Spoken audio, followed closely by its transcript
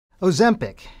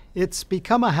Ouzempic. It's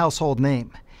become a household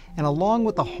name, and along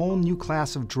with a whole new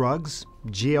class of drugs,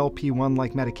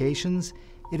 GLP-1-like medications,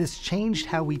 it has changed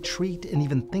how we treat and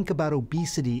even think about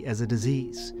obesity as a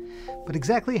disease. But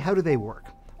exactly how do they work?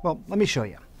 Well, let me show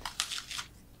you.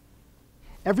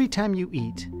 Every time you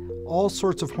eat, all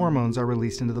sorts of hormones are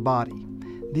released into the body.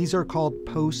 These are called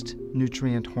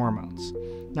post-nutrient hormones.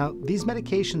 Now, these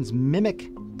medications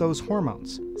mimic those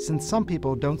hormones, since some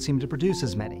people don't seem to produce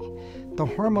as many. The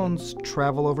hormones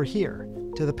travel over here,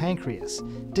 to the pancreas,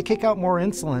 to kick out more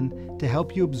insulin to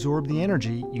help you absorb the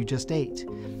energy you just ate.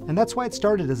 And that's why it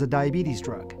started as a diabetes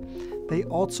drug. They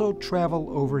also travel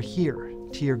over here,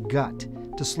 to your gut,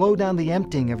 to slow down the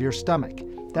emptying of your stomach.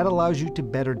 That allows you to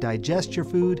better digest your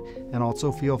food and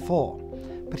also feel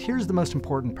full. But here's the most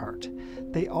important part.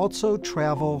 They also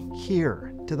travel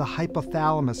here, to the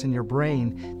hypothalamus in your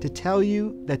brain, to tell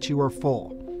you that you are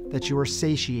full, that you are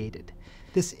satiated.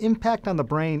 This impact on the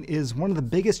brain is one of the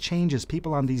biggest changes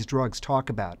people on these drugs talk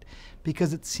about,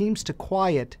 because it seems to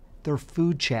quiet their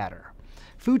food chatter.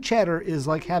 Food chatter is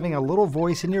like having a little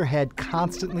voice in your head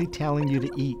constantly telling you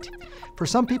to eat. For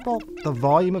some people, the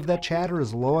volume of that chatter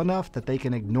is low enough that they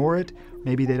can ignore it,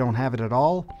 maybe they don't have it at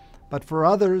all, but for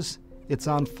others, it's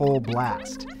on full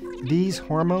blast. These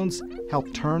hormones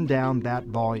help turn down that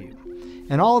volume.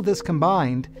 And all of this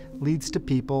combined leads to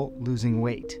people losing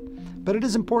weight. But it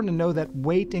is important to know that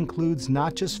weight includes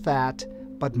not just fat,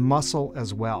 but muscle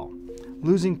as well.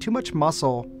 Losing too much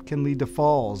muscle can lead to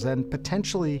falls and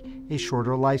potentially a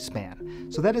shorter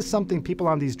lifespan. So that is something people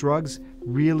on these drugs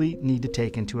really need to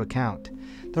take into account.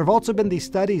 There have also been these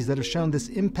studies that have shown this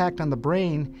impact on the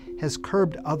brain has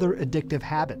curbed other addictive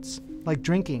habits, like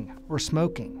drinking or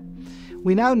smoking.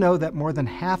 We now know that more than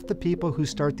half the people who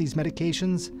start these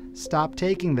medications stop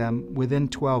taking them within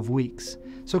 12 weeks.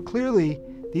 So clearly,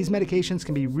 these medications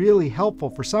can be really helpful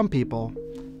for some people,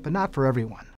 but not for everyone.